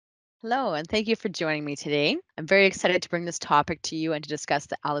Hello, and thank you for joining me today. I'm very excited to bring this topic to you and to discuss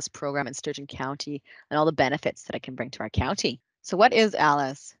the ALUS program in Sturgeon County and all the benefits that it can bring to our county. So, what is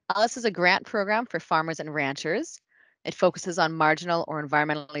ALUS? ALUS is a grant program for farmers and ranchers. It focuses on marginal or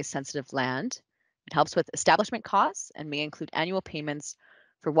environmentally sensitive land. It helps with establishment costs and may include annual payments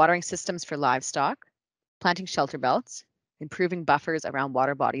for watering systems for livestock, planting shelter belts, improving buffers around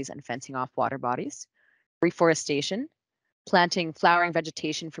water bodies and fencing off water bodies, reforestation, planting flowering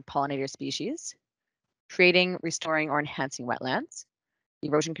vegetation for pollinator species, creating, restoring, or enhancing wetlands,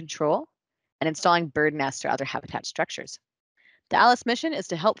 erosion control, and installing bird nests or other habitat structures. The ALUS mission is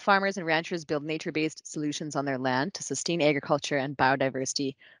to help farmers and ranchers build nature-based solutions on their land to sustain agriculture and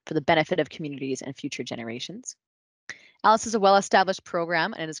biodiversity for the benefit of communities and future generations. ALUS is a well-established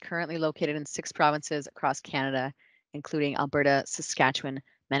program and it is currently located in 6 provinces across Canada, including Alberta, Saskatchewan,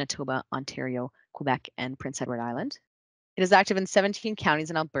 Manitoba, Ontario, Quebec, and Prince Edward Island. It is active in 17 counties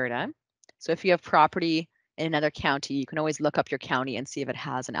in Alberta. So if you have property in another county, you can always look up your county and see if it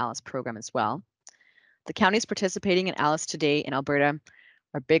has an ALUS program as well. The counties participating in ALUS today in Alberta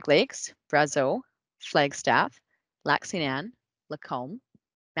are Big Lakes, Brazeau, Flagstaff, Lac St. Anne, Lacombe,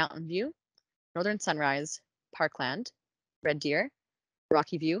 Mountain View, Northern Sunrise, Parkland, Red Deer,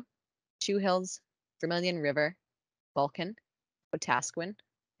 Rocky View, Two Hills, Vermilion River, Vulcan, Wetaskiwin,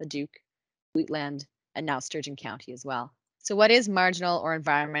 Leduc, Wheatland, and now Sturgeon County as well. So what is marginal or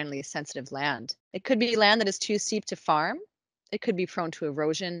environmentally sensitive land? It could be land that is too steep to farm. It could be prone to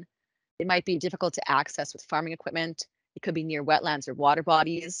erosion. It might be difficult to access with farming equipment. It could be near wetlands or water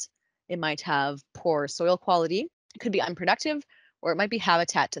bodies. It might have poor soil quality. It could be unproductive, or it might be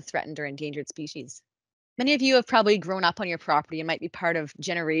habitat to threatened or endangered species. Many of you have probably grown up on your property and might be part of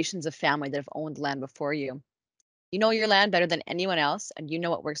generations of family that have owned land before you. You know your land better than anyone else, and you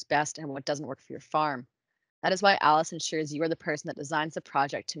know what works best and what doesn't work for your farm. That is why ALUS ensures you are the person that designs the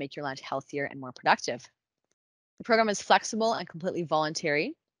project to make your land healthier and more productive. The program is flexible and completely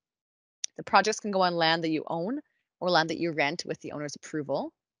voluntary. The projects can go on land that you own or land that you rent with the owner's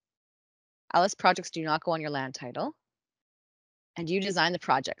approval. ALUS projects do not go on your land title. And you design the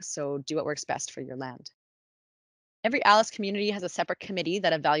project, so do what works best for your land. Every ALUS community has a separate committee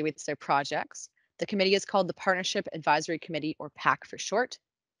that evaluates their projects. The committee is called the Partnership Advisory Committee, or PAC for short.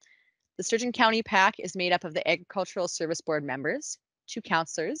 The Sturgeon County PAC is made up of the Agricultural Service Board members, 2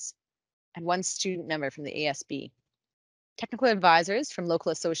 counselors, and 1 student member from the ASB. Technical advisors from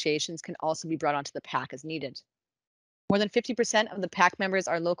local associations can also be brought onto the PAC as needed. More than 50% of the PAC members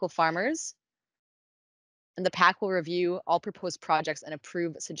are local farmers, and the PAC will review all proposed projects and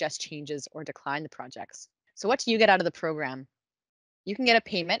approve, suggest changes, or decline the projects. So what do you get out of the program? You can get a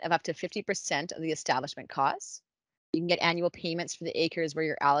payment of up to 50% of the establishment costs. You can get annual payments for the acres where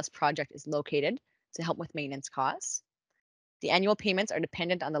your ALUS project is located to help with maintenance costs. The annual payments are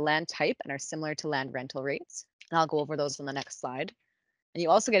dependent on the land type and are similar to land rental rates. And I'll go over those on the next slide. And you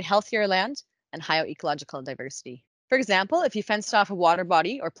also get healthier land and higher ecological diversity. For example, if you fenced off a water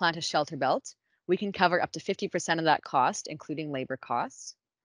body or plant a shelter belt, we can cover up to 50% of that cost, including labor costs.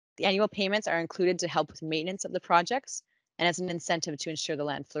 The annual payments are included to help with maintenance of the projects and as an incentive to ensure the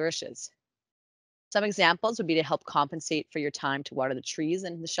land flourishes. Some examples would be to help compensate for your time to water the trees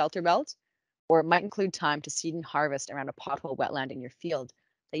in the shelter belt, or it might include time to seed and harvest around a pothole wetland in your field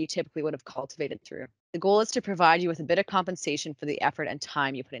that you typically would have cultivated through. The goal is to provide you with a bit of compensation for the effort and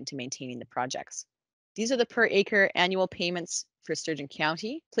time you put into maintaining the projects. These are the per acre annual payments for Sturgeon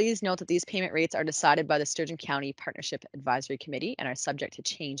County. Please note that these payment rates are decided by the Sturgeon County Partnership Advisory Committee and are subject to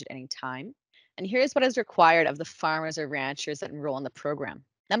change at any time. And here's what is required of the farmers or ranchers that enroll in the program.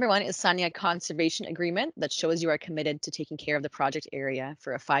 Number 1 is signing a conservation agreement that shows you are committed to taking care of the project area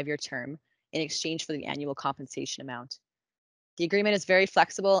for a 5-year term in exchange for the annual compensation amount. The agreement is very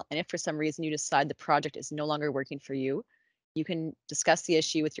flexible, and if for some reason you decide the project is no longer working for you, you can discuss the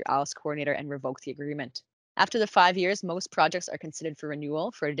issue with your ALUS coordinator and revoke the agreement. After the 5 years, most projects are considered for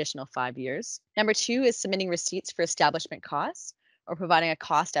renewal for an additional 5 years. Number 2 is submitting receipts for establishment costs or providing a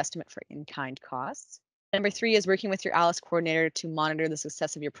cost estimate for in-kind costs. Number 3 is working with your ALUS coordinator to monitor the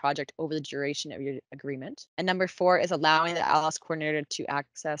success of your project over the duration of your agreement. And number 4 is allowing the ALUS coordinator to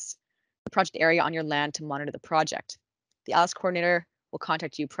access the project area on your land to monitor the project. The ALUS coordinator will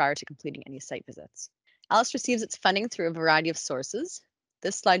contact you prior to completing any site visits. ALUS receives its funding through a variety of sources.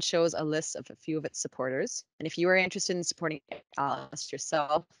 This slide shows a list of a few of its supporters. And if you are interested in supporting ALUS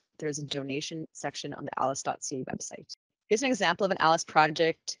yourself, there's a donation section on the alus.ca website. Here's an example of an ALUS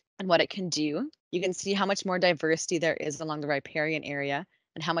project and what it can do. You can see how much more diversity there is along the riparian area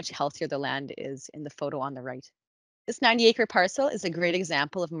and how much healthier the land is in the photo on the right. This 90-acre parcel is a great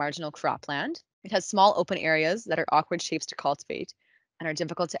example of marginal cropland. It has small open areas that are awkward shapes to cultivate, and are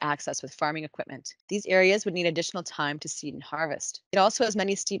difficult to access with farming equipment. These areas would need additional time to seed and harvest. It also has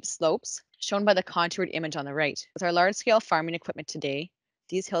many steep slopes, shown by the contoured image on the right. With our large-scale farming equipment today,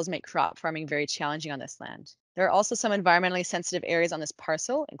 these hills make crop farming very challenging on this land. There are also some environmentally sensitive areas on this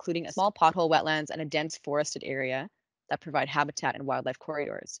parcel, including a small pothole wetlands and a dense forested area that provide habitat and wildlife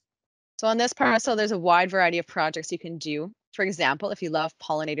corridors. So on this parcel, there's a wide variety of projects you can do. For example, if you love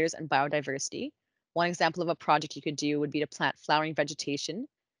pollinators and biodiversity, one example of a project you could do would be to plant flowering vegetation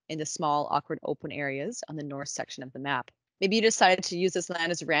in the small, awkward open areas on the north section of the map. Maybe you decided to use this land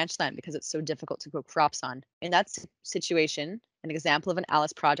as ranch land because it's so difficult to grow crops on. In that situation, an example of an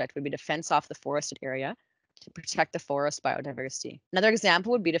ALUS project would be to fence off the forested area to protect the forest biodiversity. Another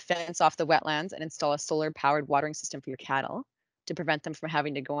example would be to fence off the wetlands and install a solar-powered watering system for your cattle to prevent them from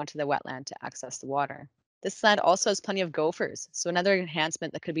having to go into the wetland to access the water. This land also has plenty of gophers, so another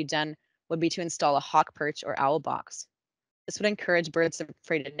enhancement that could be done would be to install a hawk perch or owl box. This would encourage birds that are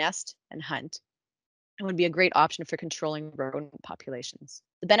afraid to nest and hunt, and would be a great option for controlling rodent populations.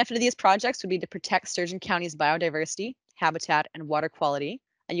 The benefit of these projects would be to protect Sturgeon County's biodiversity, habitat, and water quality,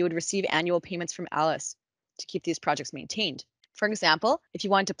 and you would receive annual payments from ALUS to keep these projects maintained. For example, if you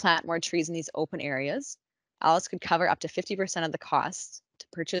wanted to plant more trees in these open areas, ALUS could cover up to 50% of the costs to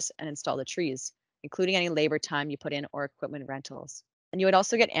purchase and install the trees, including any labor time you put in or equipment rentals. And you would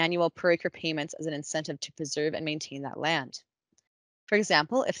also get annual per acre payments as an incentive to preserve and maintain that land. For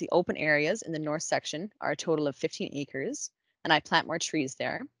example, if the open areas in the north section are a total of 15 acres and I plant more trees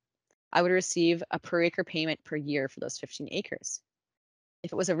there, I would receive a per acre payment per year for those 15 acres.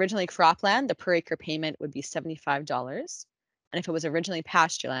 If it was originally cropland, the per acre payment would be $75. And if it was originally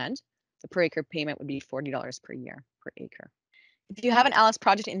pasture land, the per acre payment would be $40 per year per acre. If you have an ALUS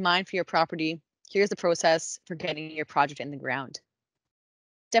project in mind for your property, here's the process for getting your project in the ground.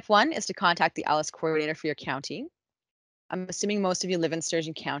 Step 1 is to contact the ALUS coordinator for your county. I'm assuming most of you live in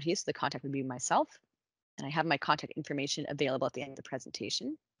Sturgeon County, so the contact would be myself. And I have my contact information available at the end of the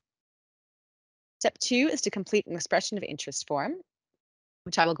presentation. Step 2 is to complete an expression of interest form,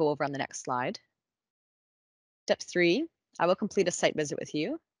 which I will go over on the next slide. Step 3, I will complete a site visit with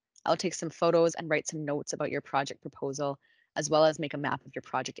you. I'll take some photos and write some notes about your project proposal, as well as make a map of your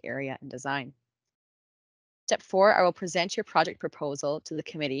project area and design. Step 4, I will present your project proposal to the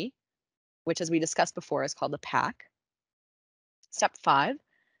committee, which, as we discussed before, is called the PAC. Step 5,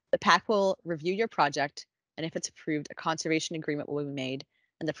 the PAC will review your project, and if it's approved, a conservation agreement will be made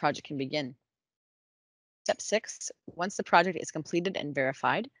and the project can begin. Step 6, once the project is completed and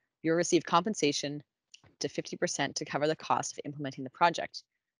verified, you'll receive compensation to 50% to cover the cost of implementing the project.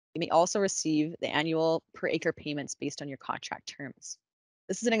 You may also receive the annual per acre payments based on your contract terms.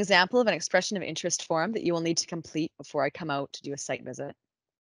 This is an example of an expression of interest form that you will need to complete before I come out to do a site visit.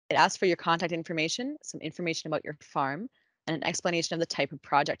 It asks for your contact information, some information about your farm, and an explanation of the type of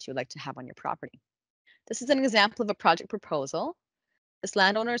project you would like to have on your property. This is an example of a project proposal. This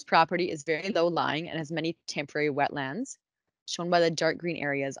landowner's property is very low lying and has many temporary wetlands, shown by the dark green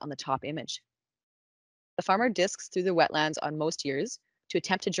areas on the top image. The farmer discs through the wetlands on most years to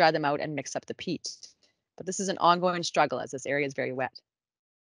attempt to dry them out and mix up the peat. But this is an ongoing struggle as this area is very wet.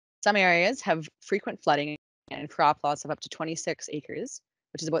 Some areas have frequent flooding and crop loss of up to 26 acres,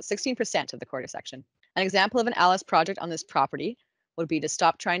 which is about 16% of the quarter section. An example of an ALUS project on this property would be to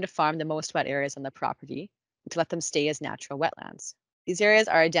stop trying to farm the most wet areas on the property and to let them stay as natural wetlands. These areas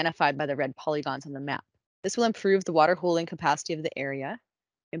are identified by the red polygons on the map. This will improve the water holding capacity of the area,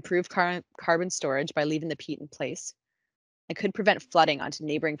 improve carbon storage by leaving the peat in place, and could prevent flooding onto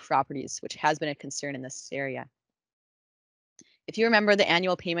neighboring properties, which has been a concern in this area. If you remember the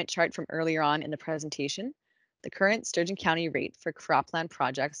annual payment chart from earlier on in the presentation, the current Sturgeon County rate for cropland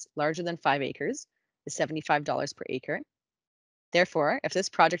projects larger than 5 acres is $75 per acre. Therefore, if this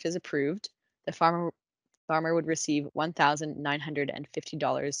project is approved, the farmer would receive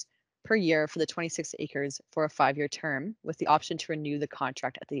 $1,950 per year for the 26 acres for a 5-year term, with the option to renew the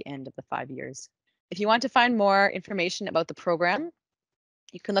contract at the end of the 5 years. If you want to find more information about the program,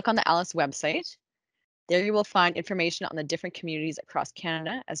 you can look on the ALUS website. There you will find information on the different communities across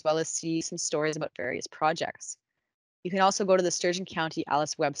Canada, as well as see some stories about various projects. You can also go to the Sturgeon County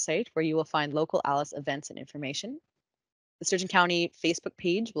ALUS website, where you will find local ALUS events and information. The Sturgeon County Facebook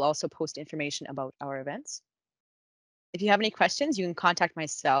page will also post information about our events. If you have any questions, you can contact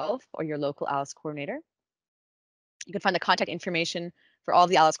myself or your local ALUS coordinator. You can find the contact information for all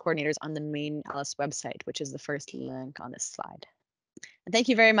the ALUS coordinators on the main ALUS website, which is the first link on this slide. And thank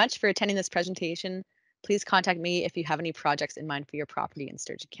you very much for attending this presentation. Please contact me if you have any projects in mind for your property in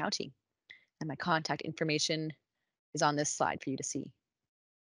Sturgeon County. And my contact information is on this slide for you to see.